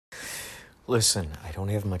Listen, I don't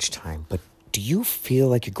have much time, but do you feel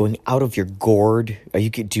like you're going out of your gourd?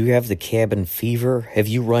 Do you have the cabin fever? Have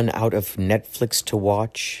you run out of Netflix to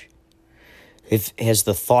watch? Has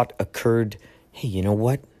the thought occurred, hey, you know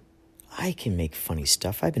what? I can make funny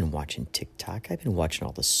stuff. I've been watching TikTok. I've been watching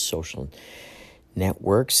all the social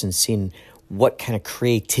networks and seeing what kind of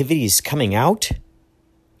creativity is coming out.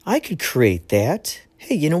 I could create that.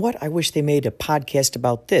 Hey, you know what? I wish they made a podcast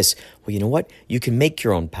about this. Well, you know what? You can make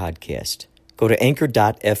your own podcast. Go to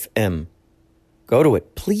anchor.fm. Go to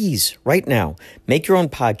it, please, right now. Make your own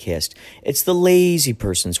podcast. It's the lazy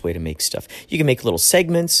person's way to make stuff. You can make little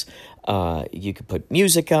segments. You can put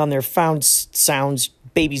music on there, found sounds,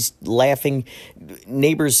 babies laughing,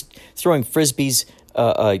 neighbors throwing frisbees,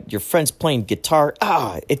 your friends playing guitar.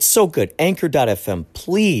 It's so good. Anchor.fm.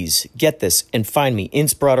 Please get this and find me.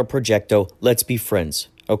 Inspirato Projecto. Let's be friends.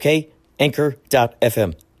 Okay?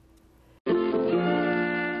 Anchor.fm.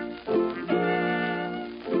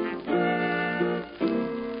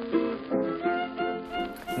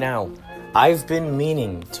 Now, I've been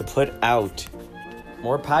meaning to put out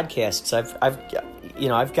more podcasts.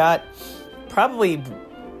 I've got probably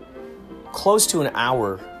close to an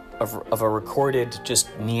hour of a recorded just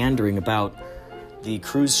meandering about the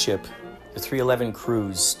cruise ship, the 311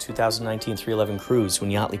 cruise, 2019 311 cruise, when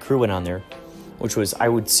Yachtly Crew went on there, which was, I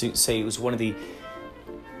would say, it was one of the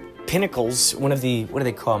pinnacles, one of the, what do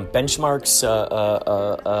they call them, benchmarks,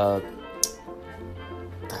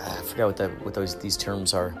 I forgot what these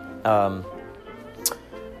terms are,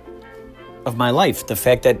 of my life. The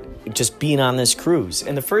fact that just being on this cruise.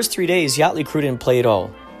 And the first 3 days, Yachtly Crew didn't play at all.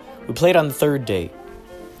 We played on the third day.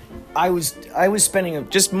 I was spending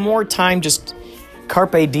just more time just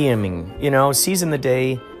carpe dieming, seizing the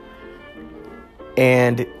day.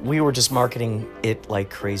 And we were just marketing it like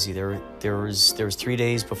crazy. There was 3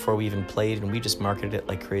 days before we even played, and we just marketed it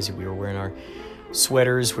like crazy. We were wearing our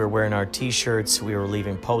sweaters, we were wearing our t-shirts, we were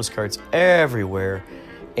leaving postcards everywhere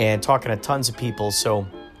and talking to tons of people. So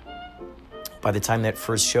by the time that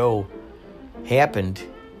first show happened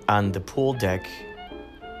on the pool deck,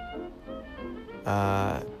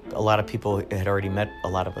 a lot of people had already met a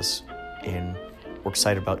lot of us and were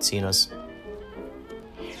excited about seeing us.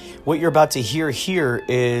 What you're about to hear here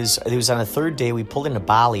is, it was on the third day, we pulled into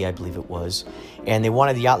Bali, I believe it was, and they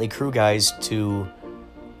wanted the Yachtly Crew guys to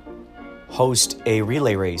host a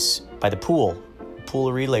relay race by the pool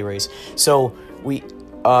relay race. So we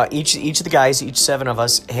each of the guys, each 7 of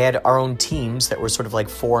us, had our own teams that were sort of like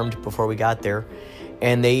formed before we got there,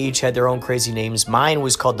 and they each had their own crazy names. Mine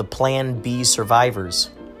was called the Plan B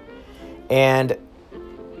Survivors, and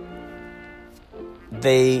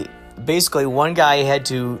they basically, one guy had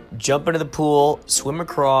to jump into the pool, swim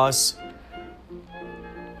across,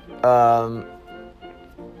 go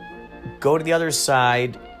to the other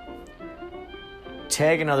side,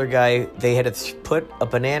 tag another guy. They had to put a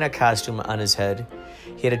banana costume on his head.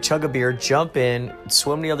 He had to chug a beer, jump in,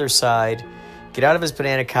 swim the other side, get out of his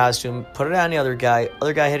banana costume, put it on the other guy.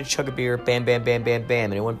 Other guy had to chug a beer, bam, bam, bam, bam,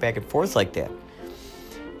 bam. And it went back and forth like that.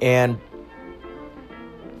 And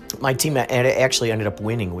my team actually ended up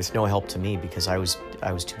winning with no help to me because I was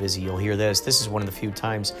too busy. You'll hear this. This is one of the few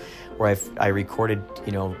times where I recorded,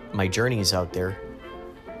 my journeys out there.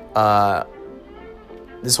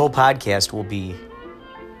 This whole podcast will be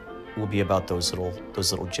about those little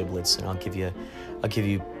giblets, and I'll give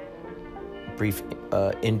you brief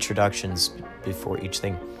introductions before each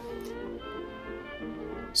thing.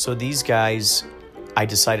 So these guys, I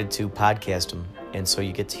decided to podcast them, and so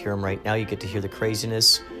you get to hear them right now. You get to hear the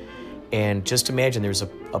craziness, and just imagine there's a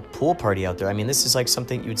pool party out there. I mean, this is like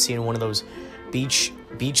something you'd see in one of those beach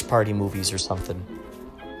party movies or something.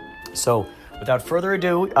 So without further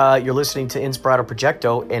ado, you're listening to Inspirato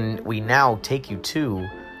Projecto, and we now take you to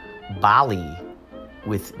Bali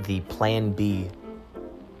with the Plan B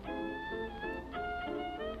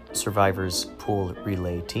Survivors Pool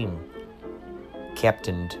Relay Team,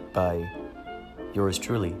 captained by yours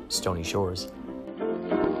truly, Stony Shores.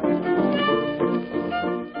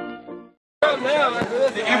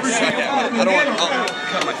 I don't want to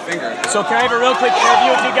cut my finger. So can I have a real quick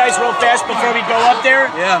interview with you guys real fast before we go up there?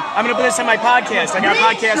 Yeah. I'm going to put this on my podcast. I got a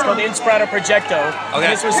podcast called Inspirato Projecto. Okay.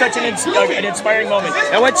 And this was such an inspiring moment.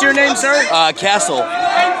 And what's your name, sir? Castle.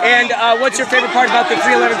 And what's your favorite part about the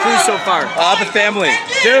 311 cruise so far? The family.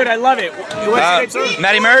 Dude, I love it. What's your name, sir?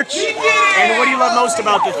 Matty Merch. And what do you love most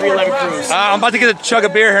about the 311 cruise? I'm about to get a chug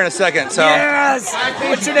of beer here in a second. So. Yes!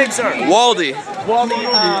 What's your name, sir? Waldy. Waldy,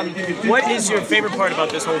 what is your favorite part about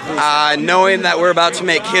about this whole cruise? Knowing that we're about to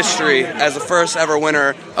make history as the first ever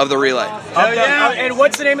winner of the relay. And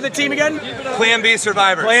what's the name of the team again? Plan B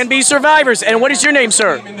Survivors. Plan B Survivors. And what is your name,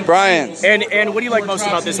 sir? Brian. And what do you like most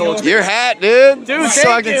about this whole experience? Your hat, dude. Dude, it's thank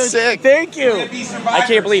fucking you. sick. Thank you. I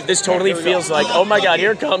can't believe this totally feels like, oh my God,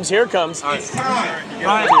 here it comes, here it comes. I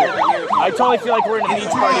totally feel like we're in a beach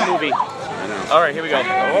party movie. All right, here we go.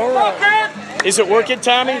 All right. Is it working,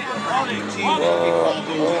 Tommy? Can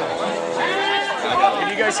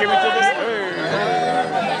you guys hear me through this?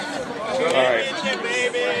 All right.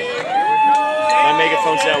 My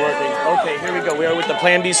megaphone's not working. Okay, here we go. We are with the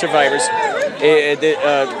Plan B Survivors.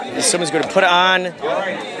 Someone's going to put on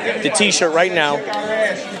the T-shirt right now.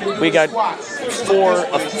 We got 4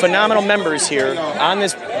 phenomenal members here on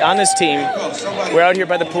this team. We're out here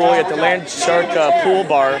by the pool at the Land Shark Pool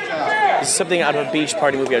Bar. This is something out of a beach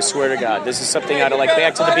party movie, I swear to God. This is something out of like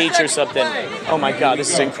Back to the Beach or something. Oh my God,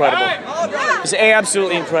 this is incredible. This is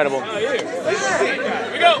absolutely incredible.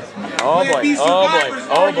 Oh boy, oh boy,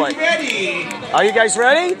 oh boy. Are you guys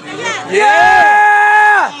ready?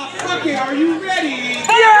 Yeah! Okay, are you ready?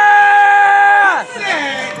 Yeah!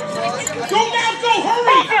 Go now, go,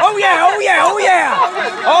 hurry! Oh yeah, oh yeah, oh yeah!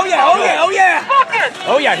 Oh yeah, oh yeah, oh yeah!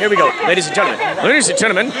 Oh yeah, here we go. Ladies and gentlemen. Ladies and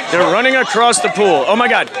gentlemen, they're running across the pool. Oh my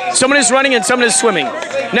God. Someone is running and someone is swimming.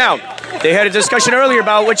 Now, they had a discussion earlier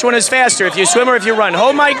about which one is faster, if you swim or if you run.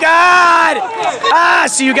 Oh my God!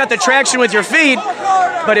 So you got the traction with your feet,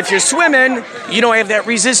 but if you're swimming, you don't have that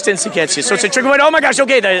resistance against you. So it's a trick. Oh my gosh,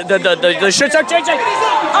 okay, the shirts are changing.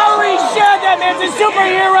 Holy shit, that man's a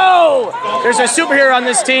superhero! There's a superhero on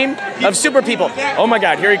this team of super people. Oh my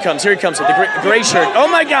God, here he comes with the gray shirt. Oh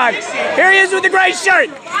my God, here he is with the gray shirt.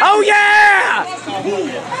 Oh yeah!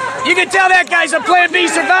 You can tell that guy's a Plan B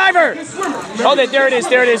survivor. Oh, there it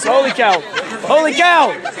is. Holy cow. Holy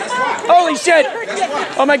cow. Holy shit.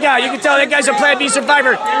 Oh my God, you can tell that guy's a Plan B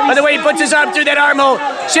survivor by the way he puts his arm through that armhole.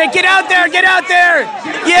 Shit, get out there, get out there.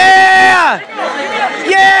 Yeah.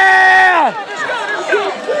 Yeah.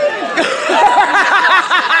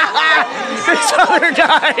 This other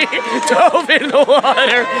guy dove in the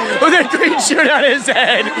water with a green shirt on his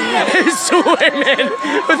head. He's swimming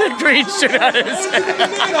with a green shirt on his head.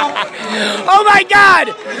 Oh my God!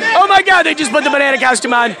 Oh my God, they just put the banana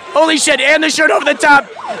costume on. Holy shit, and the shirt over the top.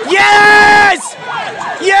 Yes!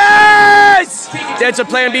 Yes! That's a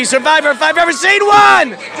Plan B survivor if I've ever seen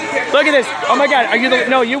one! Look at this. Oh my God,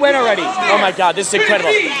 no, you went already. Oh my God, this is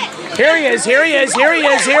incredible. Here he is. Woo!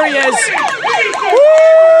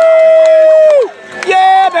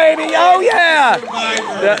 Yeah, baby! Oh, yeah!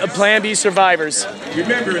 The Plan B survivors.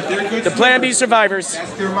 The Plan B survivors.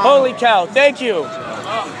 Holy cow! Thank you.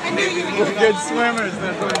 We're good swimmers.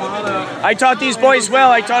 I taught these boys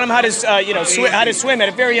well. I taught them how to, how to swim at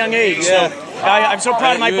a very young age. So I'm so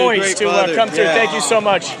proud of my boys to come through. Thank you so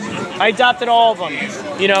much. I adopted all of them.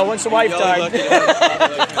 Once the wife died.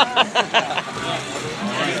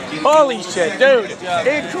 Holy shit, dude.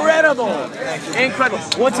 Incredible.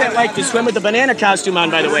 What's that like to swim with the banana costume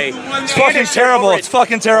on, by the way? It's fucking terrible. It's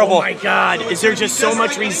fucking terrible. Oh my God. Is there just so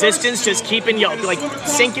much resistance just keeping you,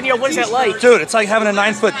 sinking you? What is that like? Dude, it's like having a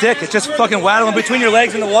 9-foot dick. It's just fucking waddling between your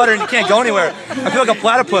legs in the water and you can't go anywhere. I feel like a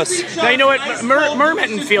platypus. Now, you know what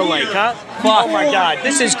mermen feel like, huh? Oh my God.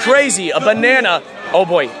 This is crazy. A banana. Oh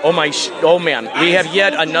boy. Oh man. We have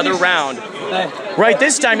yet another round. Right,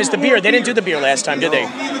 this time is the beer. They didn't do the beer last time, did they?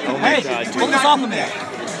 Oh my God, dude. Hold this off of me.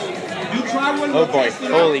 Oh boy,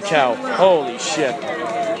 holy cow, holy shit.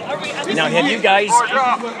 Now, have you guys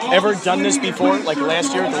ever done this before, like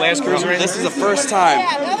last year, the last cruise? This is the first time.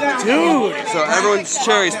 Dude! So everyone's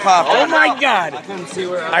cherries popped. Oh my God!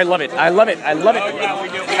 I love it.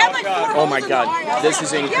 Oh my God, this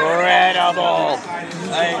is incredible.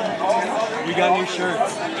 We got new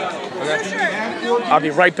shirts. I'll be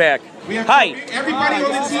right back. Hi.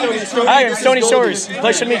 Hi, I'm Stony Shores.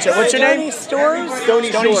 Pleasure to meet you. What's your name?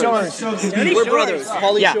 Stony Shores. We're brothers.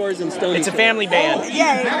 Holly Shores and Stony. It's a family band.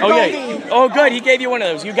 Yeah. Oh, yeah. Oh, good. He gave you one of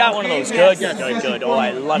those. You got one of those. Good. Oh, I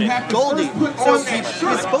love it. Goldie. So he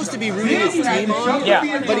was supposed to be rooting his team.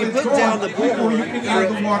 Yeah. But he put down the bullhorn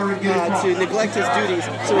to neglect his duties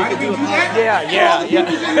so he could do a podcast.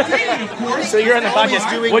 Yeah. So you're on the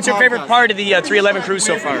podcast. What's your favorite part of the 311 cruise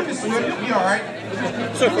so far?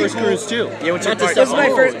 It's our first cruise too. Yeah, what's your part? This is my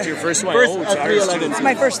first. It's your first one. First, Oh, our 311. It's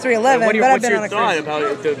my first 311, but I've What's been your on a thought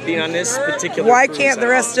cruise. about being on this particular Why cruise? can't the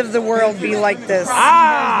rest of the world be like this?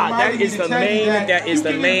 That is the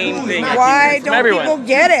main thing. I Why keep hearing from don't everyone. people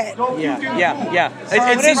get it? Yeah.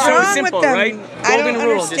 What It is seems so wrong simple, with them? right? I golden don't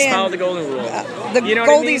rule. Just understand. follow the golden rule. The You know what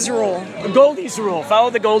I Goldie's mean? rule. The Goldie's rule. Follow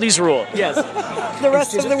the Goldie's rule. Yes. The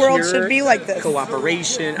rest of the world Pure should be like this.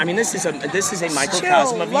 Cooperation. I mean, this is a microcosm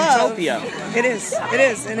Chill, of love. utopia. It is,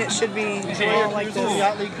 and it should be all like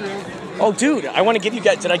this. Oh, dude, I want to give you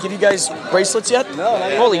guys. Did I give you guys bracelets yet? No.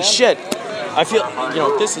 Holy shit! I feel.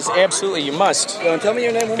 This is absolutely. You must. Tell me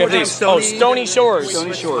your name one more time. Stony Shores.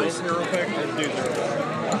 Stony Shores.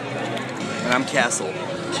 And I'm Castle.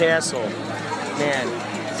 Castle. Man,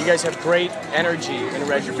 you guys have great energy and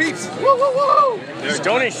red. Your peeps.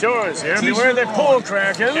 Stony Shores. Here, beware the pool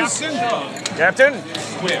crackers. Captain.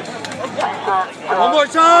 One more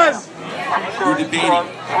time. We're debating.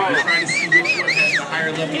 We're trying to see which one has the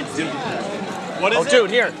higher level of difficulty. What is dude,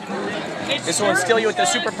 here. This will instill you with the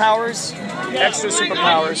superpowers. Extra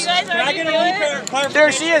superpowers.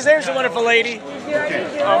 There she is. There's a wonderful lady.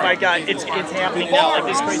 Oh my God, it's happening now. Like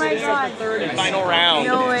this crazy. This is like the third and final round.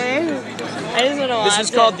 No way. I just want to watch This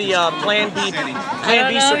is called the Plan B. I Plan don't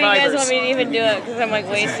B know if you guys survivors. want me to even do it because I'm like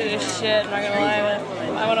wasted as shit. I'm not gonna lie, but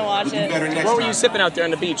I want to watch it. What were you sipping out there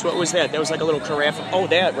on the beach? What was that? That was like a little carafe. Oh,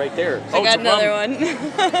 that right there. I got another one.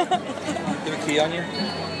 Get a key on you.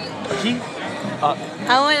 A key?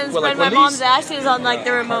 I went and Well, like spread my one of mom's these? ashes on like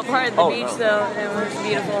the remote part of the Oh, beach, no. though. And it was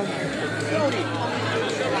beautiful.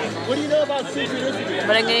 What do you know about synchronicity?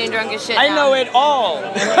 But I'm getting drunk as shit I now. know it all.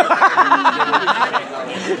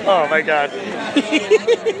 Oh my God.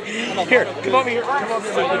 Here, come over here. Come over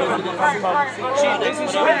here. This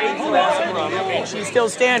is her eighth glass of rum, and she's still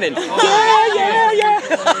standing.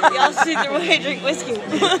 Yeah. Y'all see the way I drink whiskey.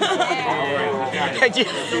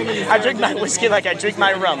 I drink my whiskey like I drink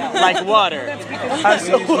my rum, like water.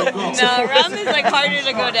 No, rum is like harder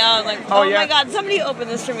to go down. Like, Oh, oh yeah? my God, somebody open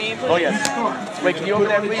this for me, please. Oh yes. Wait, can you open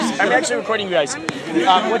that, please? I'm actually recording you guys.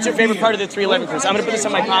 What's your favorite part of the 311 cruise? I'm gonna put this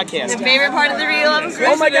on my podcast. The favorite part of the 311 cruise?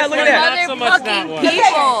 Oh my God, look at that. The motherfucking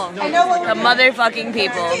people. The motherfucking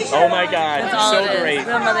people. Oh my God, That's all so it is. great.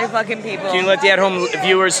 The motherfucking people. Can you let the at-home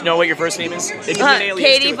viewers know what your first name is? It can be an alias,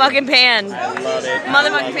 Katie too. fucking Pan. I love it.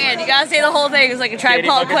 Motherfucking Pan. You gotta say the whole thing. It's like a Tribe Katie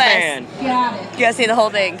Called fucking Quest. Pan. You gotta say the whole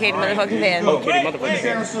thing. Katie motherfucking Pan. Oh, Katie motherfucking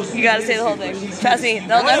Pan. You gotta say the whole thing. Trust me,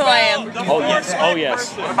 they'll know who I am. Oh yes, oh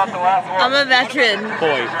yes. I'm a veteran.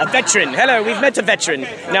 Boy, a veteran. Hello, we've met a veteran.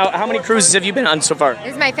 Now, how many cruises have you been on so far?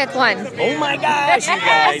 This is my 5th one. Oh my gosh, you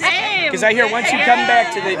guys. Same. Because I hear once you come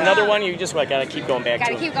back to another one, you just gotta keep going back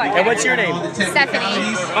Gotta to it. keep going. And what's your name?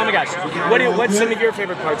 Stephanie. Oh my gosh. What's some of your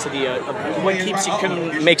favorite parts of the, what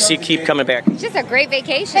makes you keep coming back? It's just a great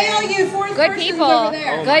vacation. Good people.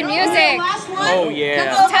 Good music. Oh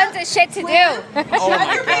yeah. Tons of shit to do. Oh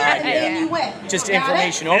my God. Yeah. Just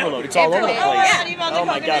information overload. It's all over the place. Oh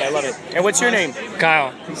my God, I love it. And what's your name?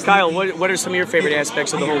 Kyle. Kyle, what are some of your favorite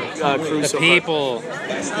aspects of the whole cruise so far? People.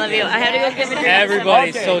 I love you. I have to go give it a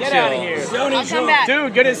Everybody's so Get out of chill. here. I'll come back.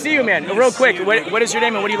 Dude, good to see you, man. Real quick, what is your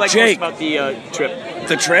name and what do you like Jake. most about the trip?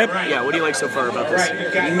 The trip, Yeah, what do you like so far about this?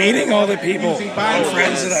 meeting all the people and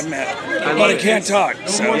friends that I've met, but I can't talk.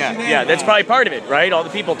 So Yeah, that's probably part of it, right? All the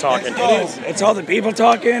people talking. it's all the people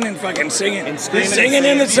talking and fucking singing And screaming and singing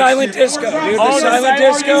in the silent disco, dude. Oh, The the silent silent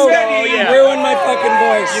disco disco, oh, yeah. ruined my fucking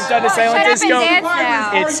voice. You've done the silent Shut up disco. and dance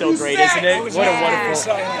now. It's so great, isn't it? What a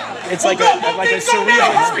wonderful. It's like a surreal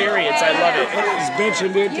experience. I love it. It's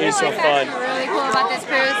bitching, dude. It's so fun. Really cool about this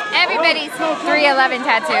cruise. Everybody's 311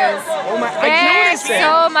 tattoos. Oh my! I There's noticed that.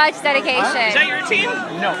 so much dedication. Is that your team?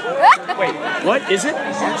 No. Wait, what is it?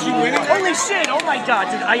 Aren't you winning? Holy shit! Oh my God,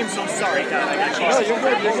 dude! I am so sorry, God. I got chased. You're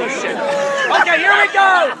good. You're good. Shit. Okay, here we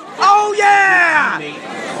go. Oh yeah!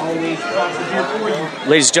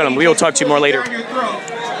 Ladies and gentlemen, we will talk to you more later.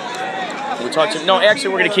 We'll talk to. No, actually,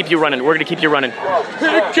 we're gonna keep you running. We're gonna keep you running.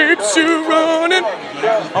 It keeps you running.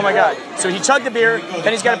 Oh my God! So he chugged the beer,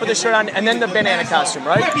 then he's got to put the shirt on, and then the banana costume,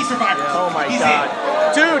 right? Oh my God,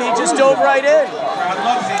 dude! He just dove right in.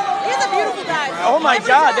 He's a beautiful guy. Oh my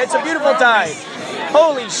God, that's a beautiful dive.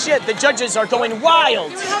 Holy shit, the judges are going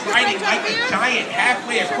wild. Riding like a giant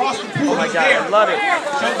halfway across the pool. Oh my God, I love it.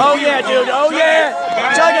 Oh yeah, dude, oh yeah.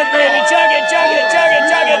 Chug it, baby, chug it, chug it, chug it,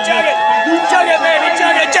 chug it, chug it. Chug it, baby,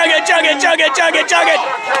 chug it, chug it, chug it, chug it, chug it, chug it.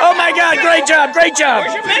 Oh my God, great job, great job.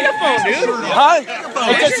 Where's your megaphone, dude? Huh?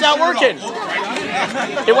 It's just not working.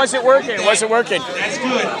 It wasn't working, it wasn't working. That's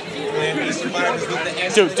good.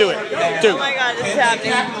 Dude, do it, dude. Oh my God, this is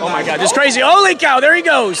happening. Oh my God, this is crazy. Holy cow, there he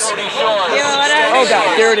goes. Yo, whatever. Oh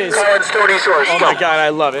God, there it is. Oh my God, I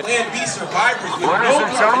love it. Plan B survivors with Ladies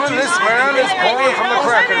and gentlemen, this man is born from the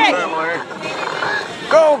Kraken family.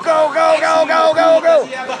 Go, go, go, go, go, go, go.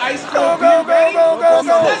 Go, go, go, go, go,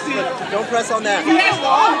 go. Don't press on that. Go, go,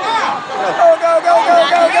 go, go,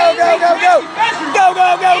 go, go, go, go, go. Go,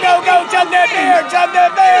 go, go, go, go. Jump that bear, jump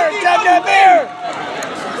that bear, jump that bear.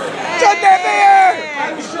 Jump that bear.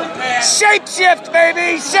 Shape shift,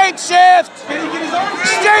 baby, shape shift.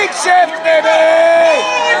 Shape shift, baby.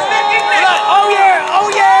 Oh, yeah,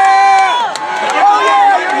 oh, yeah. Oh,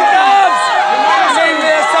 yeah, here he comes. Sing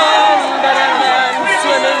this song.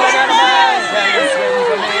 Swimming, banana man. Can you swim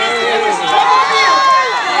for me?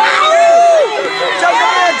 Jump that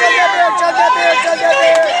bear, jump that bear, jump that bear, jump that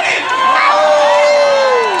bear.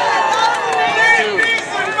 Dude.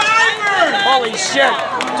 Holy shit.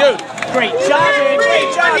 Dude. Great job, man.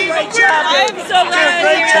 Great job, great job. I'm so glad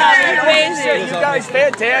Great job, man. amazing. You guys,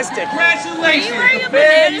 fantastic. Are you wearing a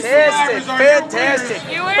banana Fantastic, fantastic.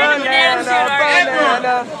 You're wearing a banana suit, aren't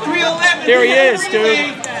you? There he is,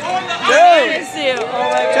 dude. Banana suit. Oh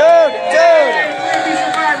my Dude, God. dude.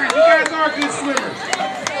 You guys are good swimmers.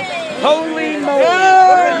 Holy moly.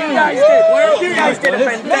 You guys did. You guys did a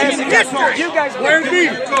fantastic job. You guys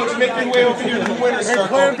did. Coach, make your way over here to the winner's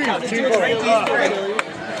circle.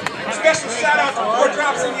 Special shout out to Four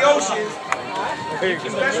Drops in the Ocean.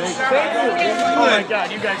 Special shout out. Oh my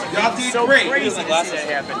God, you guys Y'all are did so great. crazy to see that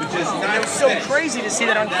happen. Which is It was so crazy to see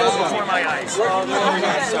that unfold before my eyes. Oh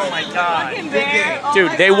my God.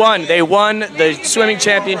 Dude, they won. They won the swimming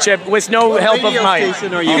championship with no help of mine.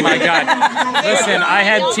 Oh my God. Listen, I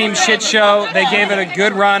had Team Shit Show. They gave it a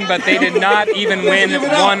good run, but they did not even win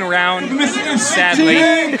one round, sadly.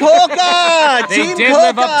 Team Coca! They Team did Coca!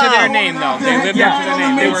 live up to their name, though. They lived up to their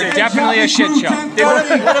name. They were definitely a shit show.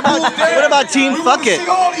 What about Team Fuck It?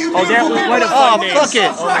 Oh, that was what a fun name. Fuck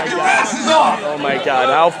it! Oh my God. Oh my God.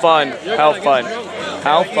 How fun. How fun.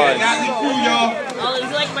 How fun. Oh, this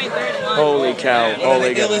is like my third one. Holy cow.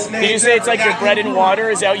 Holy cow. Did you say it's like your bread and water?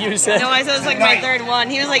 Is that what you said? No, I said it's like my third one.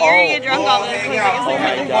 He was like, you're gonna get drunk all this. I was like, Oh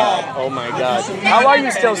my God. Oh my God. How are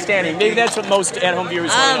you still standing? Maybe that's what most at-home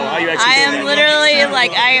viewers want to know. How you actually I doing am that? literally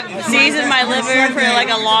like, I have seasoned my liver for like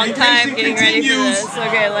a long time getting ready for this.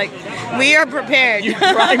 Okay, like, we are prepared. You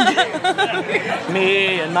primed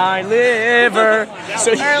me and my liver.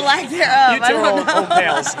 So or lack thereof. you I two don't old know.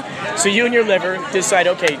 pals. So you and your liver decide,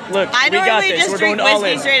 okay, look, I we got normally this. just We're drink going all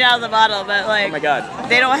whiskey in. straight out of the bottle, but like, Oh my God.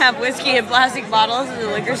 they don't have whiskey in plastic bottles in the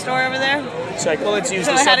liquor store over there. It's like, well, let's use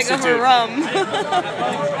So the I had to go substitute. for rum.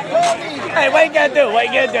 Hey, what you gonna do? What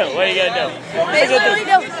you gonna do? What you gonna do? They literally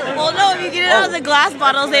don't. Well, no, if you get it out of the glass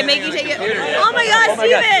bottles, they make you take it. Oh my God, Oh my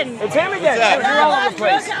God. Steven! It's him again. Dude, you're all over the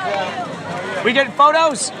place. We getting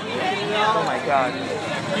photos? Oh my God.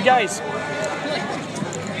 You guys.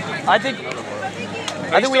 I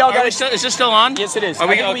think we all got to. Is this still on? Yes, it is. Are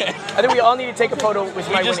we, I think we all need to take a photo with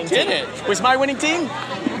my just winning did team. it. With my winning team?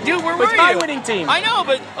 Dude, where With were my you? winning team. I know,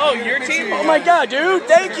 but your team. Oh my God, dude!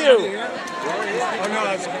 Thank you. Oh no,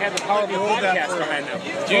 I had the power to hold that behind them.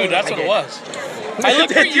 Dude, that's what it was. I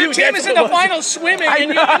looked at your Dude, team that's is in what the it was. final swimming, and you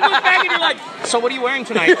look back and you're like, so what are you wearing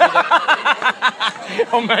tonight?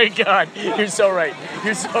 Oh my God, you're so right.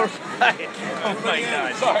 You're so right. Oh my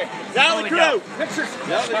God. Sorry. Rally crew!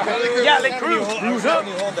 Yeah, the crew. Hold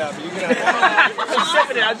that, but you can I'm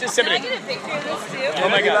sipping it. I'm just sipping Can I it. get a picture of this too? Oh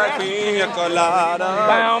my God.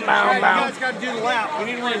 Bow, bow, You bow. guys got to do the lap. We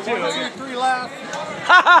need one, 2, 3 laps.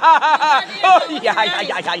 Oh yeah.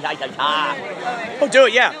 Oh, do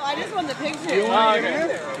it, yeah. No, I just want the picture.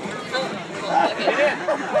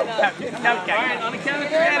 Okay. On the count of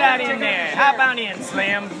 3, get out in there. Hop on in,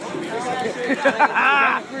 Slim. All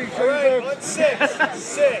right, 1, 6.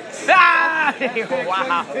 6.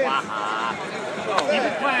 Wow. Keep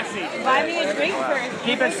it classy. Buy me a drink first.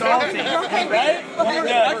 Keep it salty. Right?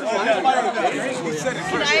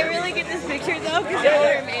 Can I really get this picture though? Because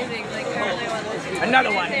they're amazing. Like, I really want this.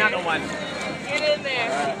 Another one, another one. Get in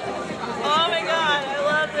there. Oh my God, I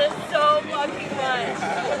love this so fucking much.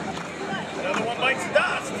 Another one bites the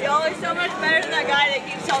dust. Y'all are so much better than that guy that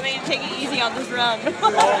keeps telling me to take it easy on this rum.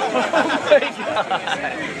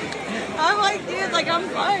 I'm like, dude, like I'm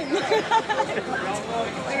fine.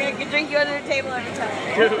 I can drink you under the table every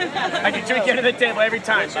time. Dude, I can drink you under the table every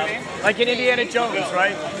time. Like in Indiana Jones,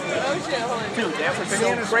 right? Oh shit, hold on. Dude, that was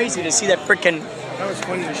so crazy to see that freaking That was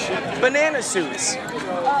funny as shit. banana suits.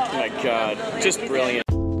 Oh my God, just brilliant.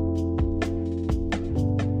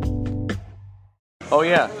 Oh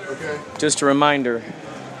yeah, just a reminder,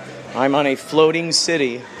 I'm on a floating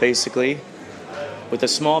city, basically, with a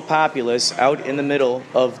small populace out in the middle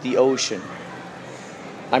of the ocean.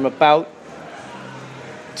 I'm about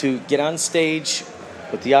to get on stage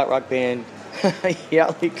with the yacht rock band,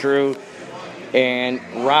 Yali Crew, and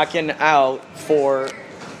rocking out for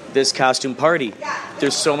this costume party.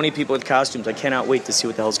 There's so many people with costumes. I cannot wait to see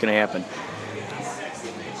what the hell's going to happen.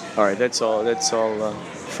 All right, that's all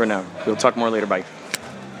for now. We'll talk more later. Bye.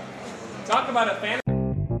 Talk about a fan.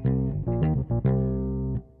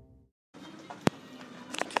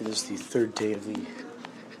 Okay, this is the third day of the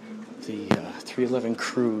 311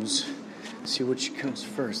 cruise. Let's see which comes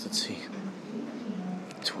first. Let's see.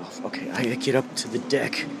 12. Okay, I get up to the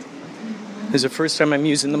deck. This is the first time I'm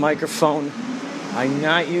using the microphone. I'm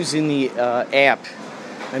not using the app.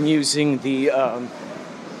 I'm using the I'm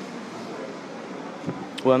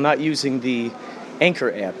not using the Anchor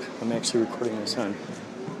app. I'm actually recording this on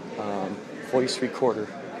voice recorder.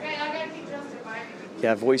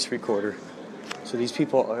 Yeah, voice recorder. So these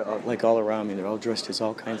people are like all around me. They're all dressed as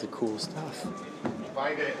all kinds of cool stuff.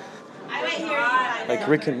 Like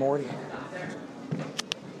Rick and Morty.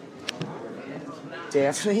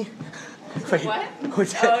 Daphne? Wait, What?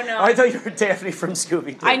 Oh, no. I thought you were Daphne from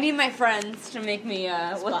Scooby-Doo. I need my friends to make me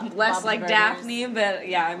look less like Daphne, but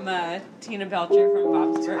yeah, I'm Tina Belcher from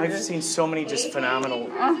Bob's Burgers. I've seen so many just phenomenal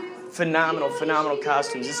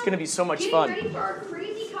costumes. It's going to be so much fun. Ready for our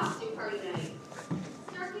crazy costume party night.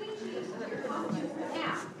 Start getting changed with your costumes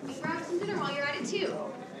now. And grab some dinner while you're at it too.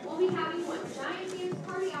 We'll be having one giant dance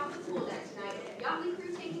party out the pool deck tonight. Yachtly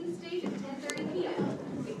crew taking the stage at 10:30 p.m.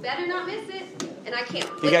 You better not miss it. And I can't.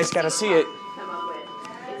 You guys got to see it.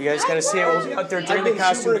 You guys got to see it. We'll be out there during the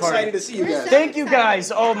costume party. Excited to see you guys. Thank you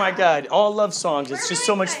guys. Oh my God. All love songs. It's just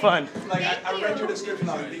so much fun. Like, I read your description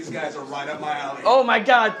of it. These guys are right up my alley. Oh my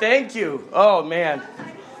God. Thank you. Oh man.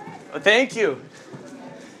 Thank you.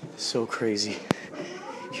 So crazy.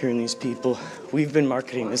 Hearing these people. We've been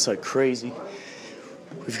marketing this like crazy.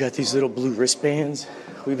 We've got these little blue wristbands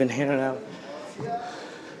we've been handing out.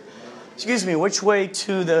 Excuse me, which way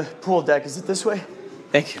to the pool deck? Is it this way?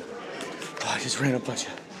 Thank you. Oh, I just ran a bunch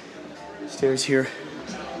of stairs here.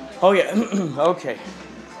 Oh, yeah. Okay.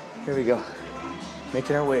 Here we go.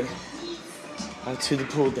 Making our way out to the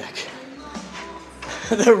pool deck.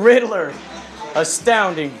 The Riddler.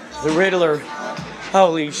 Astounding. The Riddler.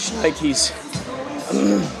 Holy shnikes.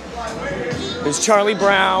 There's Charlie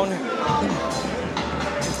Brown.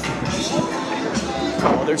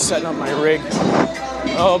 Oh, they're setting up my rig.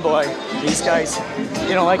 Oh boy, these guys,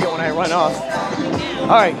 they don't like it when I run off. All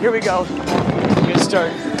right, here we go. I'm gonna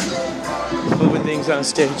start moving things on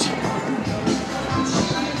stage.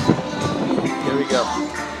 Here we go.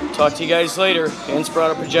 Talk to you guys later. Dan's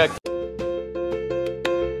brought a projector.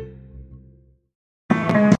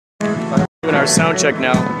 Doing our sound check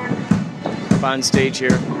now. Up on stage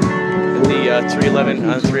here at the 311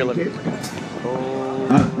 on 311.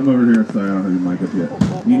 I'm over here, sorry, I don't have your mic up yet.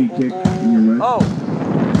 You need kick in your leg? Oh,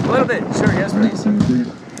 a little bit. Sure, yes, please.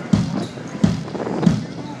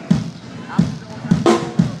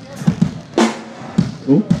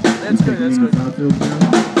 Oh, that's good, that's good.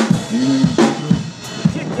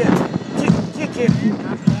 Kick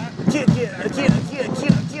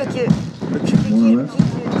it. More or less.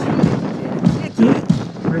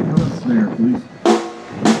 Great, how about snare, please?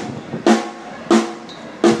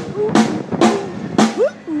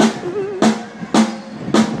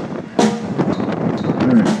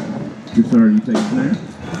 Sorry, you take snare?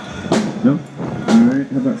 No? Alright,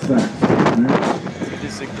 how about sax?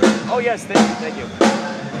 Oh yes, thank you.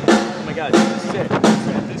 Oh my God, this is it.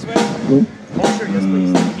 This way? Cool. Oh sure, yes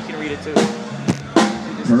please. He can read it too.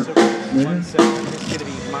 This is so cool. 1 second, it's gonna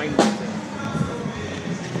be mind-blowing.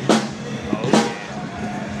 Oh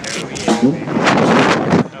yeah. Cool.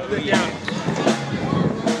 Oh yeah.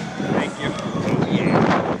 Thank you. Oh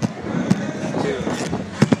yeah.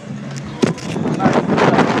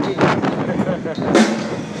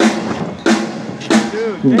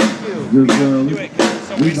 Dude, cool.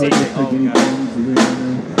 Thank you.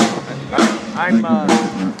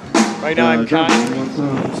 Right now I'm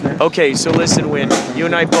kind. Okay, so listen, Win. You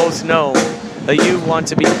and I both know that you want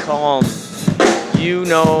to be calm. You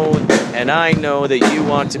know, and I know that you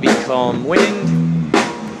want to be calm. Wind,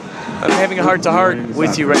 I'm having a heart-to-heart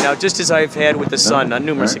with you right now, just as I've had with the sun on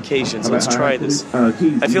numerous occasions. Let's try this.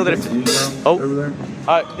 I feel that if... Oh.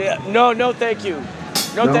 No, thank you.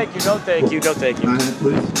 No, thank you. No, thank you. No, thank you.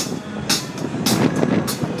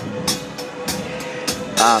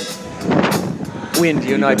 Wind,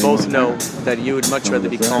 you and I both know that you would much rather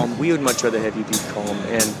be calm. We would much rather have you be calm.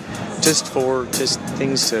 And just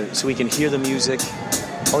things so we can hear the music,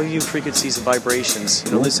 all you frequencies and vibrations.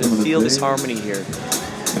 You know, listen, feel this harmony here.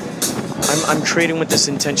 I'm creating with this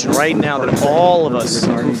intention right now that all of us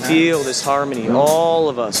who feel this harmony, all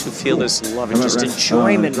of us who feel this love and just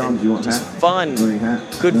enjoyment and just fun,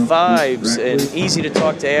 good vibes, and easy to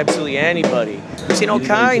talk to absolutely anybody. We've seen all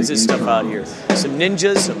kinds of stuff out here. Some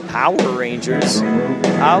ninjas, some Power Rangers.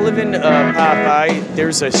 I live in Popeye.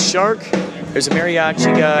 There's a shark. There's a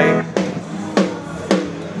mariachi guy.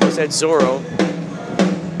 There's that Zorro.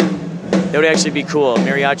 That would actually be cool. A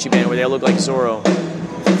mariachi band where they all look like Zorro.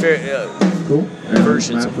 Cool.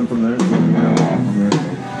 Versions. From there.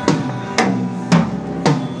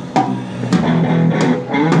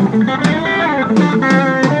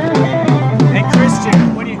 Hey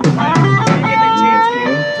Christian, when you get the chance, can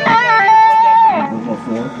you tell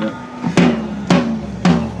me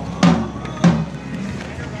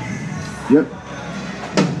Yep.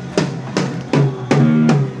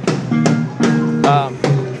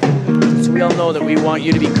 So we all know that we want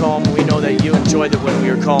you to be calm. We know that you enjoyed it when we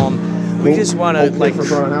were calm. We just want to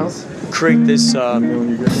create this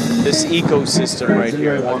this ecosystem right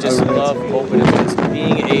here. I just love openness,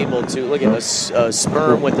 being able to look at a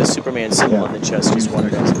sperm with the Superman symbol on the chest. Just one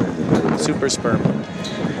of those. Super sperm.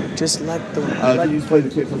 Just let the You just play the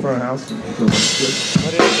kid from front of house.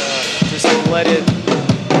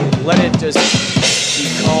 let it just be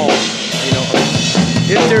calm. You know,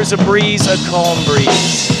 if there's a breeze, a calm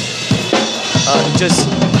breeze. Just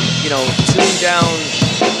tune down,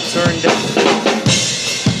 turn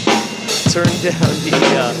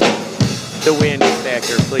down the wind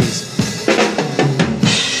factor, please.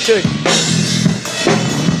 Good.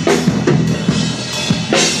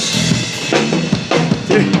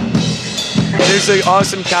 There's an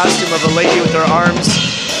awesome costume of a lady with her arms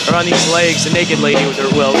around these legs, a naked lady with her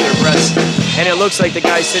breasts, and it looks like the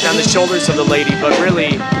guy's sitting on the shoulders of the lady, but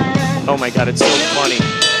really, oh my God, it's so funny.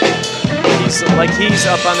 He's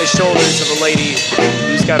up on the shoulders of a lady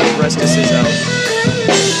who's got her breastises out.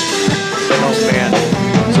 Oh man.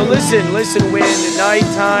 So listen, wind, at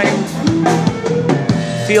nighttime,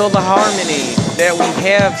 feel the harmony that we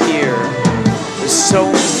have here. There's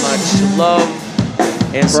so much love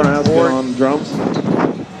and support on drums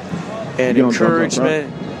and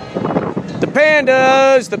encouragement. The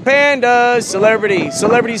pandas,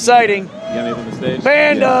 celebrity sighting. You got anything to stage?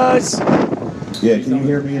 Pandas. Yeah, can you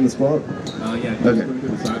hear me in the spot? Yeah. Okay.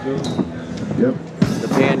 Yep. The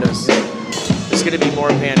pandas. There's gonna be more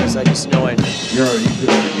pandas. I just know it. You're already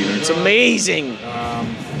good. It's amazing.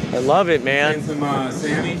 I love it, man. And some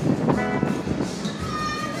Sammy.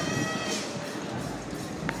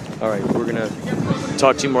 All right, we're gonna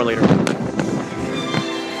talk to you more later.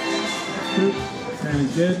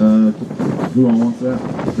 Sammy's good. Who all wants that?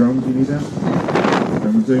 Drums, you need that?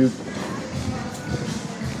 Coming to you.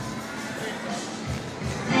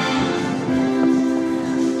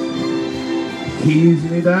 Keys, you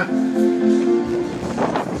need that?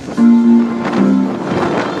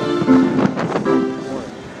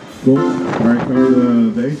 Cool. Alright, come to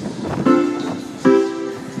the bass.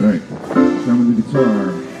 Alright, come to the guitar.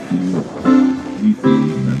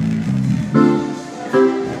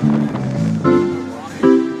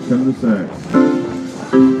 Come to the sax.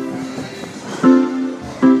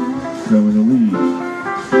 Come in the lead.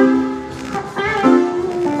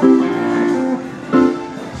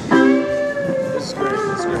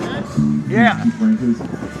 Yeah.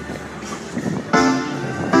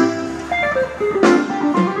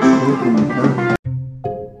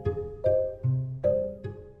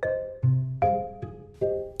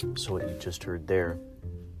 So what you just heard there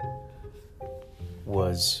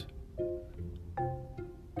was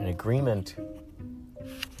an agreement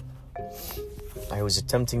I was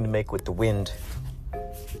attempting to make with the wind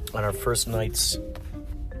on our first night's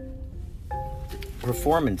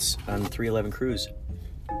performance on 311 Cruise.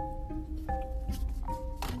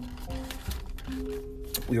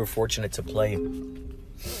 We were fortunate to play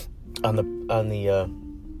on the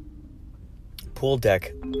pool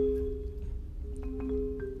deck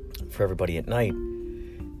for everybody at night,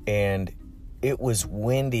 and it was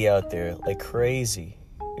windy out there like crazy.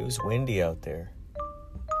 It was windy out there,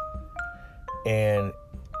 and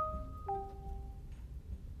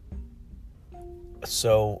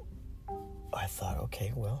so I thought,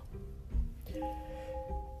 okay, well,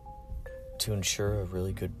 to ensure a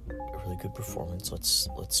really good performance,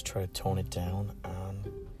 let's try to tone it down on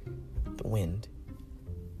the wind.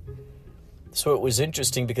 So it was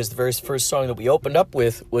interesting because the very first song that we opened up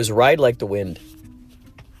with was Ride Like the Wind.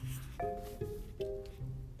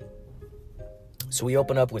 So we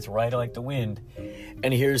open up with Ride Like the Wind,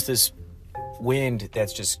 and here's this wind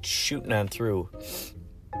that's just shooting on through.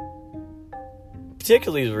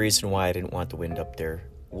 Particularly the reason why I didn't want the wind up there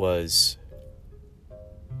was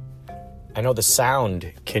I know the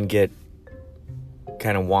sound can get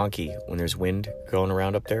kind of wonky when there's wind going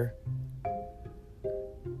around up there.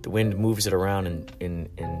 The wind moves it around in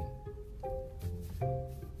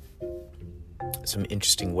some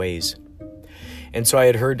interesting ways. And so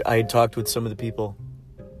I had talked with some of the people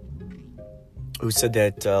who said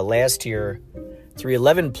that last year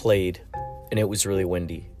 311 played and it was really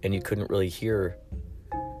windy and you couldn't really hear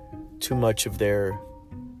too much of their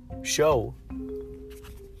show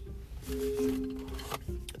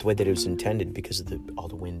the way that it was intended because of all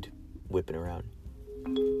the wind whipping around.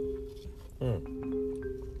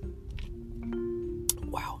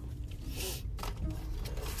 Wow.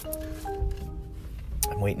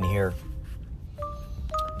 I'm waiting here.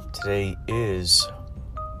 Today is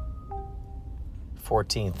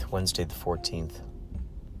 14th, Wednesday the 14th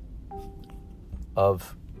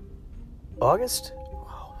of August.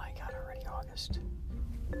 Oh my God, already August.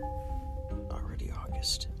 Already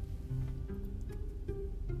August.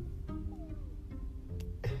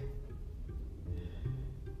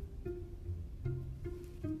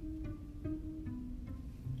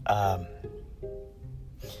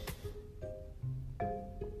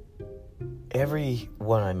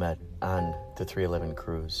 Everyone I met on the 311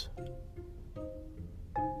 cruise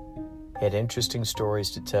had interesting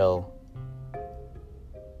stories to tell.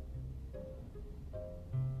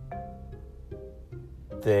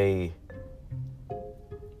 They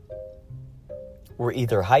were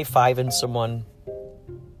either high-fiving someone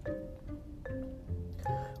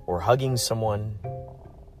or hugging someone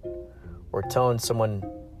or telling someone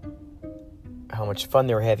how much fun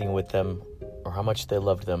they were having with them or how much they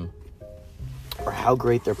loved them or how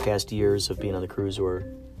great their past years of being on the cruise were.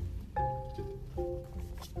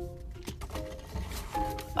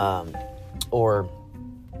 Or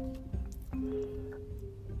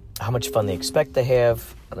how much fun they expect to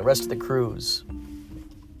have on the rest of the cruise,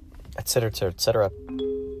 etc., etc., etc.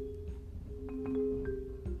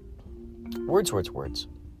 Words.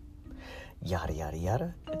 Yada, yada,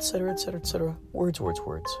 yada, etc., etc., etc. Words.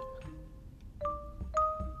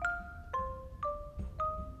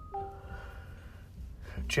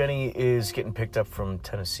 Jenny is getting picked up from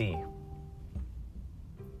Tennessee.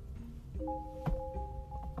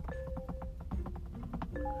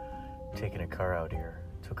 Taking a car out here.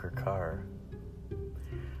 Took her car.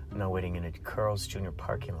 I'm now waiting in a Carl's Jr.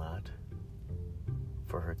 parking lot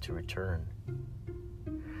for her to return.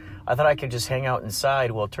 I thought I could just hang out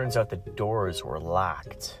inside. Well, it turns out the doors were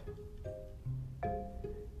locked.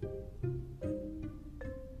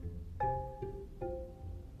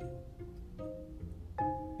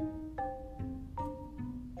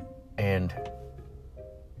 And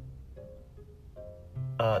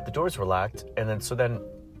the doors were locked, and then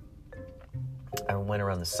I went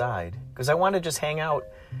around the side because I wanted to just hang out,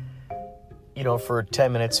 for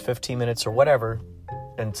 10 minutes, 15 minutes, or whatever,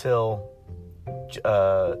 until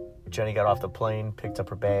Jenny got off the plane, picked up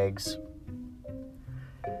her bags,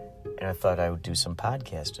 and I thought I would do some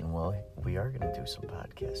podcasting. Well, we are going to do some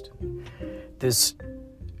podcasting.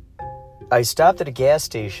 I stopped at a gas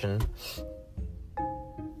station.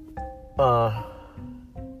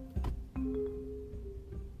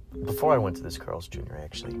 Before I went to this Carl's Jr.,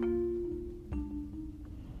 actually.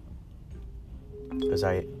 Because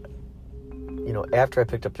after I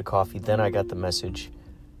picked up the coffee, then I got the message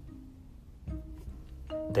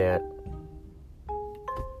that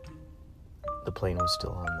the plane was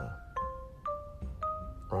still on the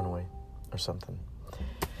runway or something.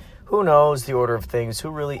 Who knows the order of things?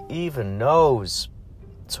 Who really even knows?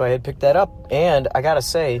 So I had picked that up, and I gotta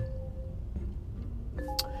say,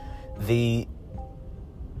 the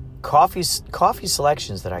coffee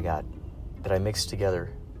selections that I got, that I mixed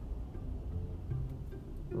together,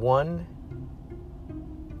 one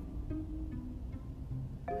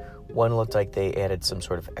looked like they added some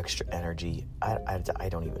sort of extra energy. I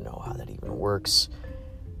don't even know how that even works.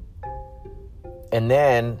 And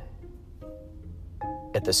then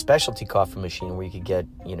at the specialty coffee machine where you could get,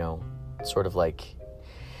 sort of like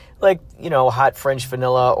hot French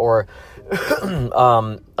vanilla, or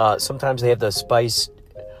sometimes they have the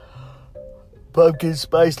pumpkin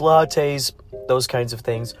spice lattes, those kinds of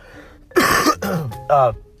things.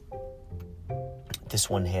 This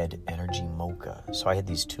one had energy mocha. So I had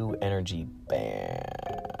these two energy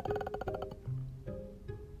things.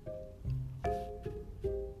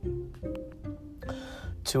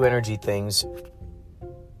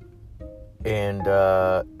 And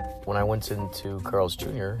when I went into Carl's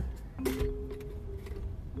Jr.,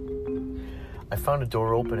 I found a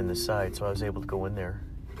door open in the side, so I was able to go in there.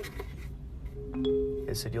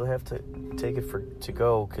 They said, you'll have to take it to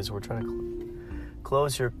go because we're trying to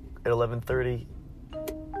close here at 11:30.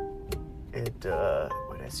 Wait,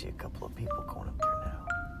 I see a couple of people going up there now.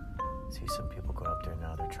 I see some people going up there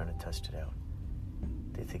now. They're trying to test it out.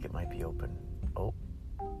 They think it might be open. Oh.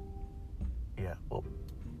 Yeah, well.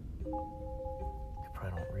 They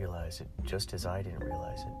probably don't realize it, just as I didn't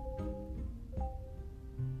realize it.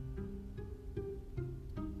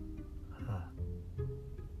 Huh.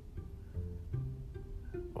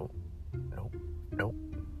 Oh, nope.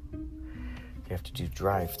 You have to do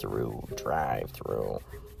drive-through.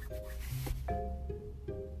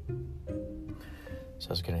 So I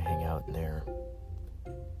was going to hang out in there.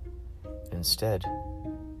 Instead,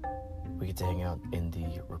 we get to hang out in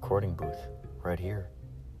the recording booth right here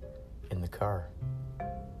in the car.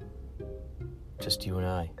 Just you and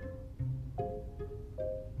I.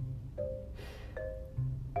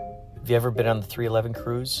 Have you ever been on the 311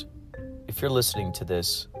 cruise? If you're listening to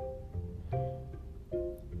this,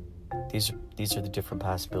 these are the different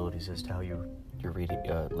possibilities as to how you're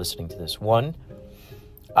listening to this. One,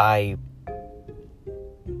 I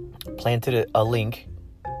planted a link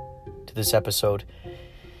to this episode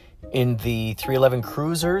in the 311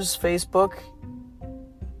 Cruisers Facebook,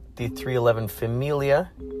 the 311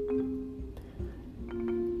 Familia,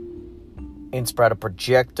 Inspirata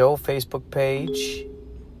Projecto Facebook page,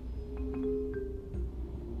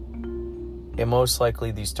 and most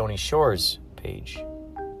likely the Stony Shores page.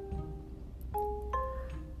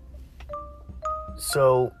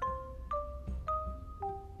 So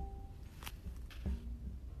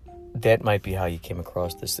that might be how you came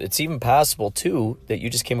across this. It's even possible, too, that you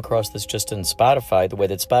just came across this just in Spotify, the way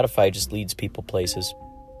that Spotify just leads people places.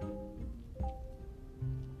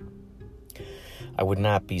 I would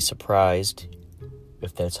not be surprised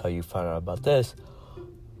if that's how you found out about this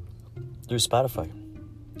through Spotify,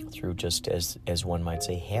 through just as one might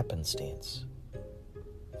say, happenstance.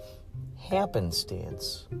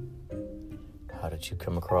 Happenstance. How did you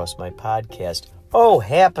come across my podcast? Oh,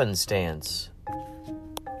 happenstance.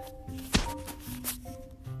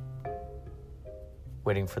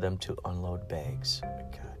 Waiting for them to unload bags.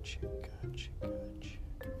 Gotcha.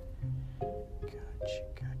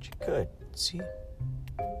 Good. See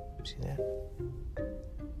that?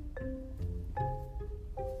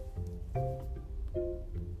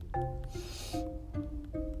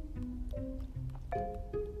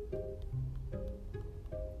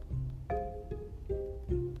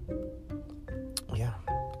 Yeah,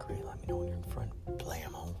 great. Let me know when you're in front.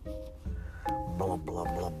 Blammo. Blah, blah,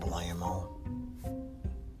 blah, blammo.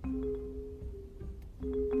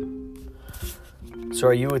 So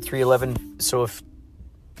are you a 311?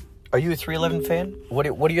 Are you a 311 fan? What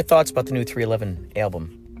are your thoughts about the new 311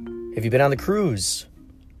 album? Have you been on the cruise?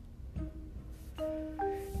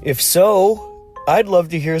 If so, I'd love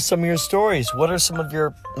to hear some of your stories. What are some of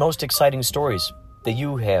your most exciting stories that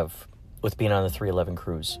you have with being on the 311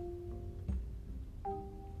 cruise?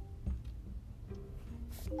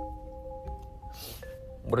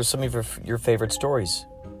 What are some of your favorite stories?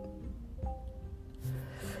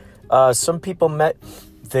 Some people met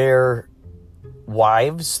their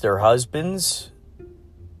wives, their husbands.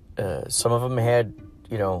 Some of them had,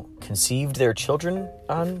 conceived their children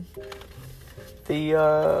on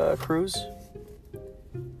the cruise.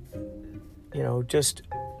 Just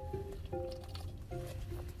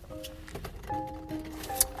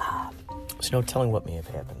there's no telling what may have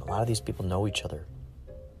happened. A lot of these people know each other.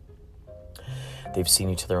 They've seen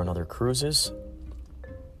each other on other cruises.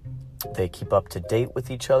 They keep up to date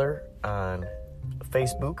with each other on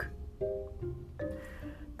Facebook.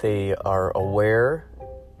 They are aware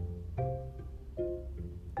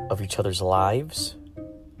of each other's lives,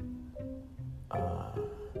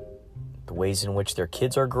 the ways in which their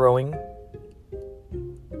kids are growing.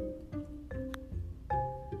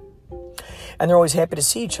 And they're always happy to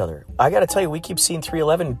see each other. I got to tell you, we keep seeing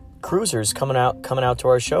 311 cruisers coming out to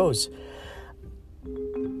our shows.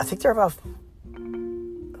 I think there are about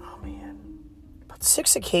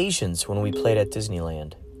 6 occasions when we played at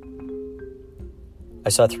Disneyland. I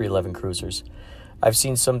saw 311 cruisers. I've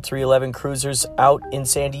seen some 311 cruisers out in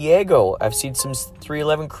San Diego. I've seen some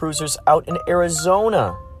 311 cruisers out in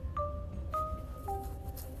Arizona.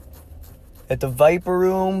 At the Viper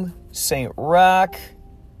Room, St. Rock.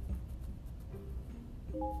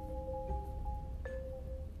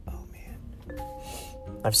 Oh, man.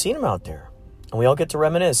 I've seen them out there. And we all get to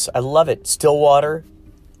reminisce. I love it. Stillwater.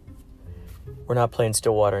 We're not playing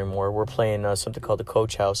Stillwater anymore. We're playing something called the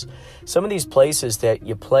Coach House. Some of these places that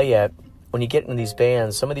you play at, when you get into these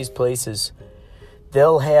bands, some of these places,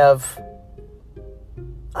 they'll have,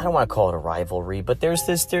 I don't want to call it a rivalry, but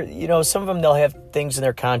some of them, they'll have things in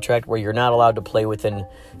their contract where you're not allowed to play within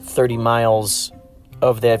 30 miles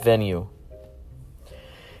of that venue.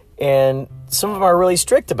 And some of them are really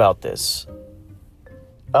strict about this.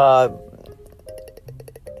 I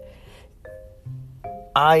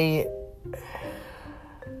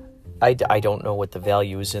don't know what the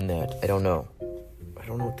value is in that. I don't know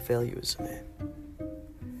what the value is in that.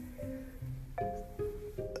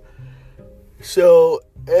 So,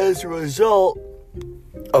 as a result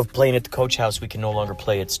of playing at the Coach House, we can no longer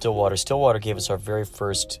play at Stillwater. Stillwater gave us our very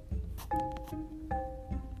first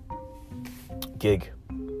gig.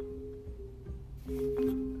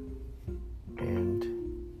 And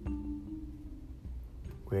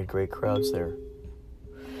we had great crowds there.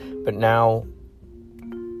 But now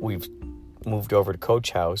we've moved over to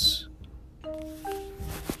Coach House,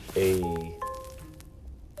 a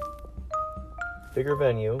bigger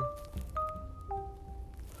venue.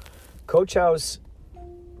 Coach House,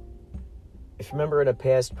 if you remember in a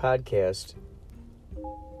past podcast,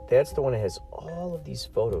 that's the one that has all of these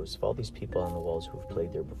photos of all these people on the walls who've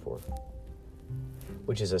played there before,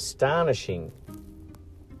 which is astonishing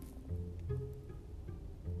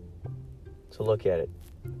to look at it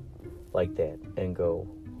like that and go,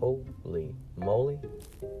 holy moly,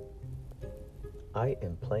 I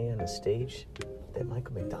am playing on a stage that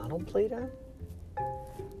Michael McDonald played on?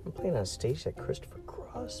 I'm playing on a stage that Christopher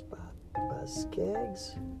Cross, Bob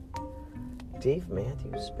Skaggs, Dave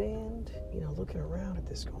Matthews Band, looking around at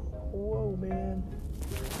this going, whoa, man.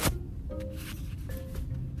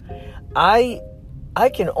 I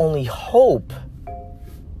can only hope.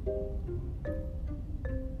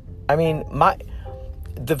 I mean,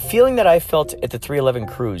 the feeling that I felt at the 311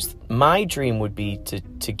 Cruise, my dream would be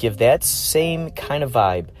to give that same kind of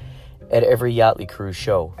vibe at every Yachtly Cruise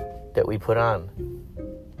show that we put on.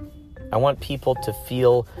 I want people to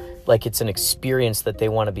feel like it's an experience that they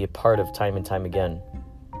want to be a part of time and time again.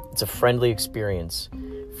 It's a friendly experience.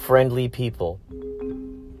 Friendly people.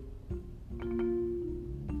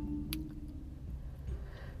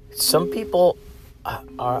 Some people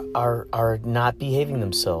are not behaving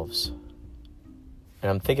themselves.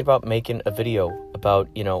 And I'm thinking about making a video about,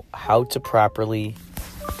 how to properly,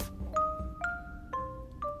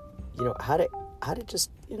 how to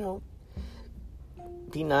just,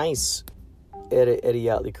 be nice at a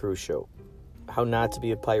Yachtly Cruise show. How not to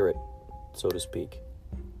be a pirate, so to speak.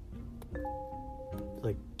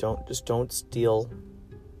 Like, don't steal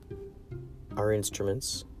our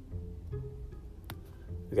instruments.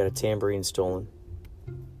 We got a tambourine stolen.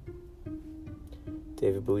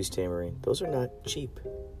 David Bowie's tambourine. Those are not cheap.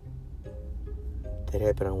 That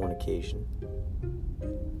happened on one occasion.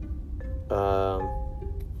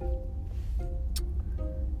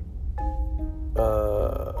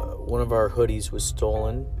 One of our hoodies was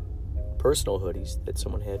stolen. Personal hoodies that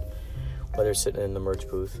someone had while they're sitting in the merch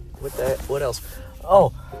booth. What else?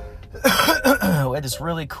 Oh, we had this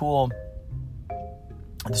really cool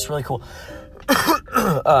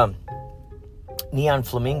neon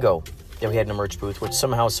flamingo that we had in a merch booth, which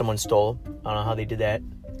somehow someone stole. I don't know how they did that,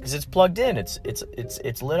 because it's plugged in.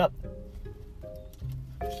 It's lit up.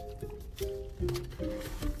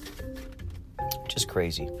 Just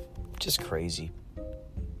crazy.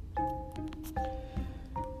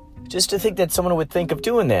 Just to think that someone would think of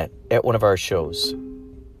doing that at one of our shows.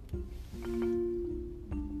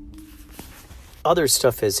 Other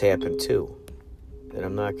stuff has happened too, and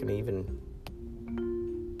I'm not going to even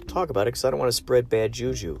talk about it because I don't want to spread bad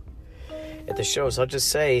juju at the shows. I'll just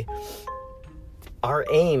say our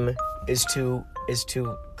aim is to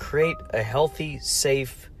create a healthy,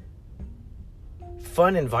 safe,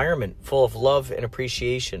 fun environment full of love and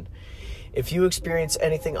appreciation. If you experience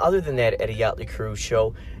anything other than that at a Yachtly Cruise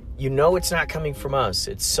show, it's not coming from us.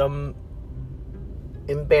 It's some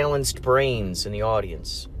imbalanced brains in the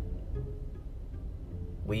audience.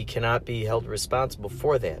 We cannot be held responsible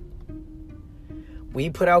for that.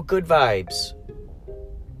 We put out good vibes.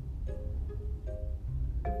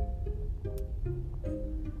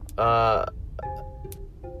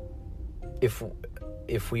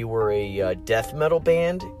 If we were a death metal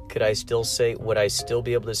band, would I still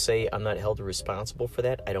be able to say I'm not held responsible for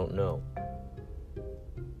that? I don't know.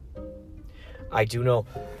 I do know,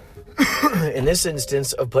 in this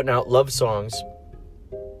instance of putting out love songs,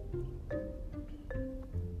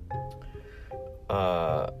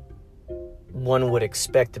 one would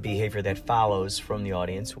expect the behavior that follows from the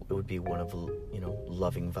audience. It would be one of,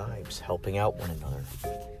 loving vibes, helping out one another,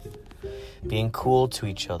 being cool to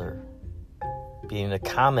each other, being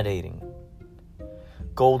accommodating,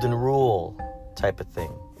 golden rule type of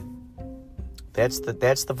thing. That's the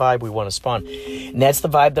vibe we want to spawn. And that's the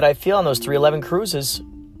vibe that I feel on those 311 cruises.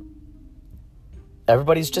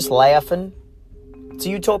 Everybody's just laughing. It's a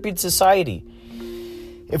utopian society.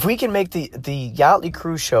 If we can make the Yachtly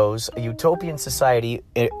Cruise shows a utopian society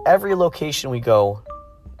in every location we go,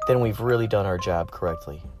 then we've really done our job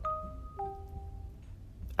correctly.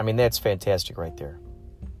 I mean, that's fantastic right there.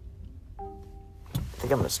 I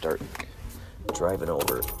think I'm going to start driving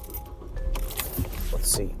over. Let's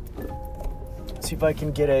see. See if I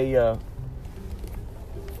can get a...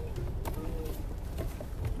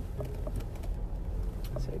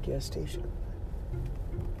 Is that a gas station?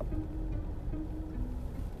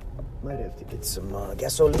 Might have to get some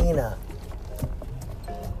gasolina.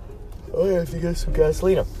 I have to get some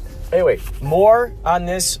gasolina. Anyway, more on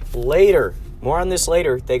this later.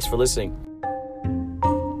 Thanks for listening.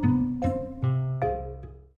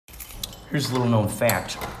 Here's a little known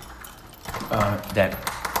fact that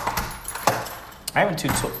I haven't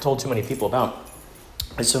told too many people about.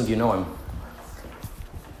 As some of you know, I'm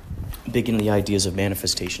big in the ideas of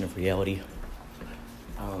manifestation of reality.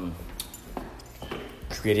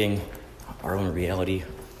 Creating our own reality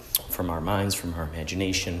from our minds, from our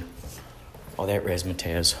imagination, all that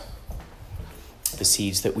razzmatazz. The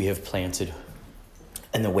seeds that we have planted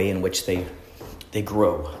and the way in which they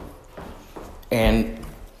grow. And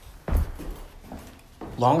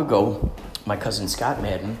long ago, my cousin Scott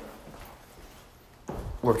Madden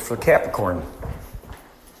worked for Capricorn.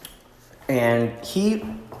 And he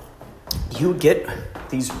would get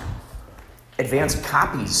these advanced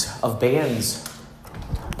copies of bands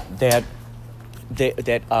that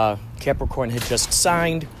Capricorn had just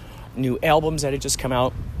signed, new albums that had just come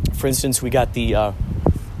out. For instance, we got the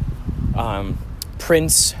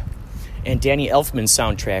Prince and Danny Elfman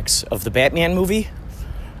soundtracks of the Batman movie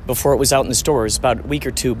before it was out in the stores, about a week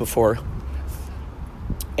or two before.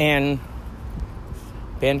 And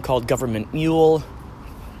a band called Government Mule,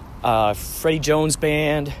 Freddie Jones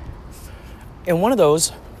Band, and one of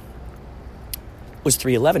those was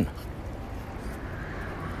 311.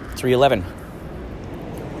 311.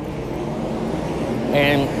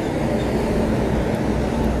 And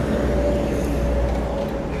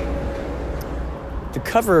the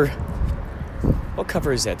cover, what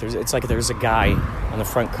cover is that? It's like there's a guy on the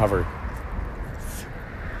front cover,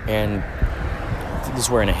 and I think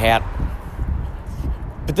he's wearing a hat.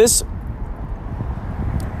 But this,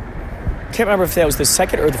 can't remember if that was the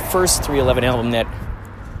second or the first 311 album that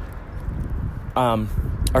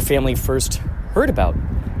our family first heard about.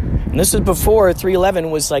 And this was before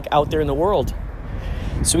 311 was like out there in the world.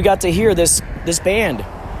 So we got to hear this band.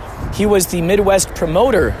 He was the Midwest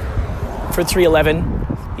promoter for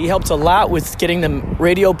 311. He helped a lot with getting them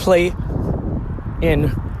radio play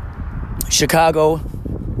in Chicago,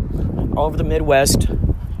 all over the Midwest.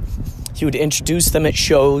 He would introduce them at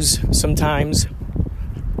shows sometimes.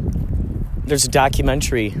 There's a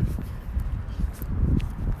documentary.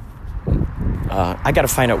 I got to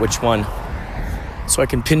find out which one so I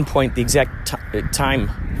can pinpoint the exact time.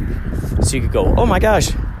 So you could go, oh my gosh,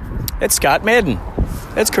 that's Scott Madden.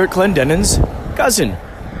 That's Kurt Clendenin's cousin.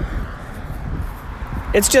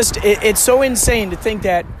 It's just, it's so insane to think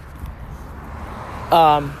that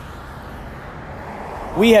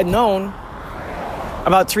we had known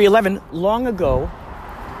about 311 long ago,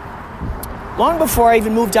 long before I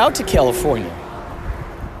even moved out to California.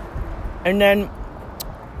 And then,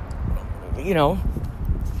 you know,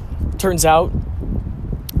 turns out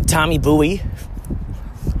Tommy Bowie,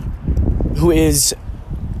 who is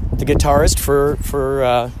the guitarist for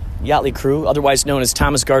Yachtly Crew, otherwise known as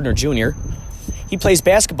Thomas Gardner Jr., he plays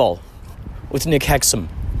basketball with Nick Hexum.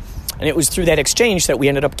 And it was through that exchange that we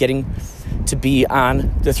ended up getting to be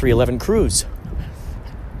on the 311 cruise.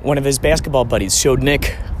 One of his basketball buddies showed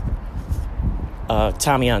Nick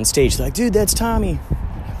Tommy on stage. They're like, dude, that's Tommy.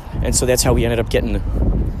 And so that's how we ended up getting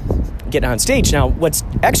on stage. Now, what's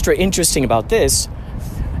extra interesting about this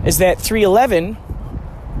is that 311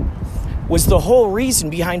 was the whole reason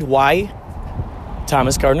behind why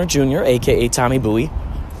Thomas Gardner Jr., a.k.a. Tommy Bowie,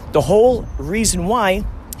 the whole reason why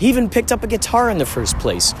he even picked up a guitar in the first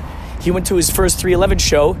place. He went to his first 311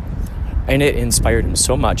 show, and it inspired him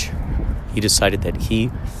so much, he decided that he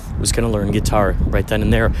was going to learn guitar right then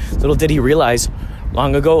and there. Little did he realize,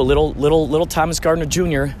 long ago, little Thomas Gardner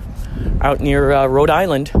Jr. out near Rhode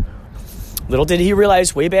Island, little did he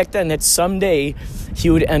realize way back then that someday he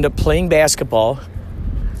would end up playing basketball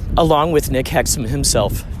along with Nick Hexum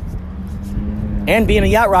himself, and being a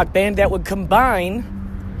yacht rock band that would combine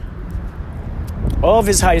all of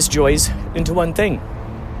his highest joys into one thing.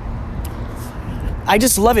 I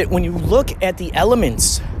just love it when you look at the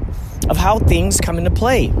elements of how things come into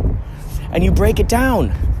play and you break it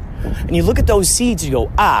down and you look at those seeds and you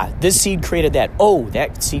go, this seed created that. Oh,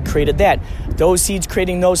 that seed created that. Those seeds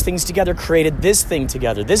creating those things together created this thing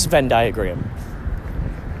together, this Venn diagram.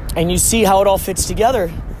 And you see how it all fits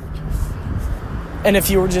together. And if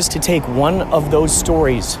you were just to take one of those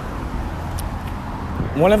stories,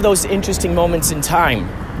 one of those interesting moments in time,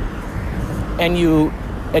 and you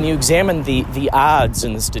examine the odds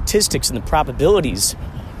and the statistics and the probabilities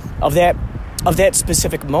of that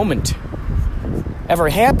specific moment ever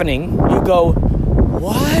happening, you go,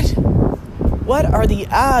 what? What are the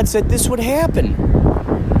odds that this would happen?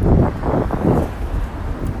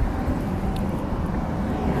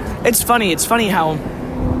 It's funny how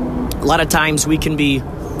a lot of times we can be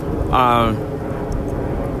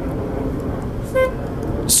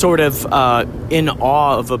sort of in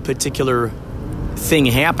awe of a particular thing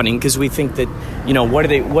happening because we think that, what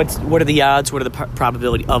are the odds, what are the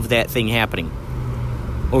probability of that thing happening?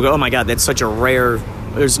 We'll go, oh my God, that's such a rare,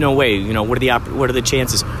 there's no way, what are the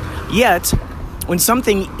chances? Yet, when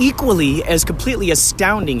something equally as completely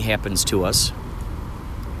astounding happens to us,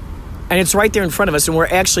 and it's right there in front of us, and we're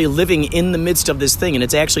actually living in the midst of this thing, and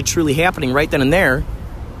it's actually truly happening right then and there,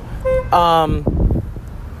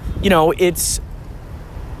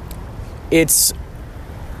 it's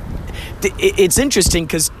interesting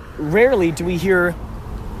because rarely do we hear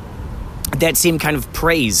that same kind of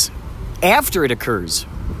praise after it occurs.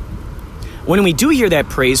 When we do hear that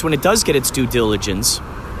praise, when it does get its due diligence,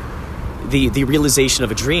 the realization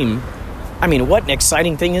of a dream, I mean, what an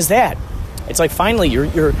exciting thing is that? It's like finally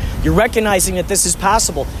you're recognizing that this is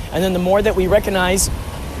possible, and then the more that we recognize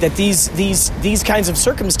that these kinds of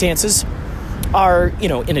circumstances are,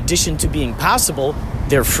 in addition to being possible,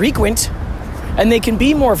 they're frequent, and they can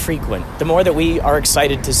be more frequent. The more that we are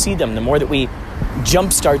excited to see them, the more that we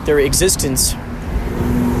jumpstart their existence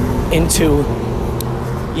into,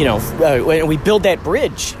 when we build that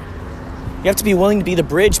bridge. You have to be willing to be the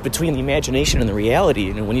bridge between the imagination and the reality.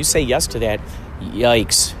 And when you say yes to that,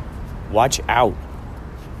 yikes, watch out.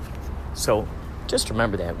 So just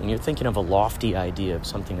remember that when you're thinking of a lofty idea of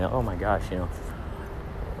something that, oh my gosh,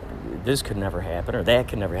 this could never happen or that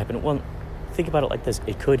could never happen. Well, think about it like this.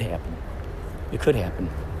 It could happen. It could happen.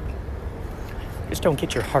 Just don't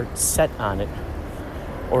get your heart set on it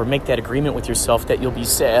or make that agreement with yourself that you'll be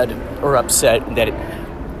sad or upset that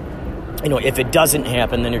if it doesn't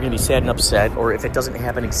happen, then you're going to be sad and upset, or if it doesn't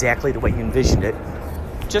happen exactly the way you envisioned it.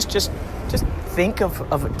 Just think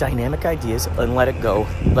of dynamic ideas and let it go.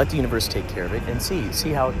 Let the universe take care of it and see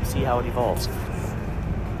how it evolves.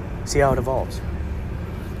 See how it evolves.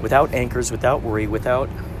 Without anchors, without worry, without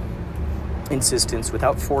insistence,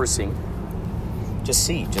 without forcing. Just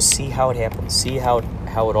see how it happens. See how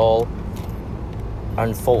it all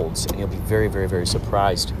unfolds, and you'll be very, very, very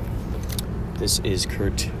surprised. This is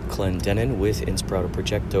Kurt Clendenin with Inspirato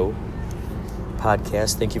Projecto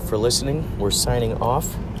podcast. Thank you for listening. We're signing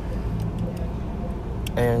off.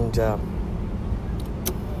 And the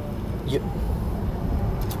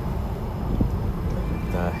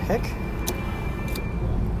heck?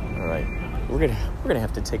 All right, we're gonna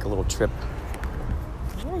have to take a little trip.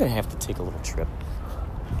 We're gonna have to take a little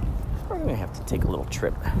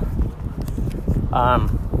trip.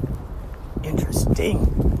 Interesting.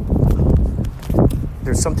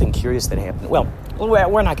 There's something curious that happened. Well,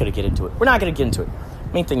 we're not going to get into it.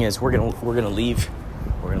 Main thing is we're gonna leave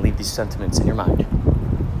these sentiments in your mind.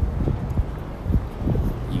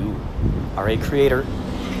 You are a creator.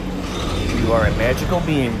 You are a magical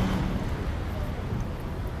being,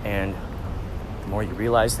 and the more you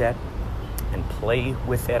realize that and play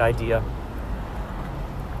with that idea,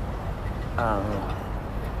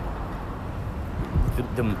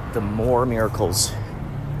 the more miracles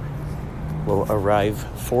will arrive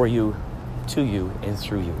for you, to you, and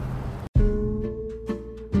through you.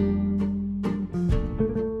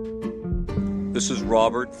 This is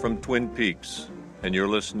Robert from Twin Peaks, and you're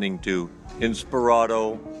listening to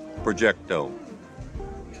Inspirato Projecto.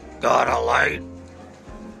 Got a light?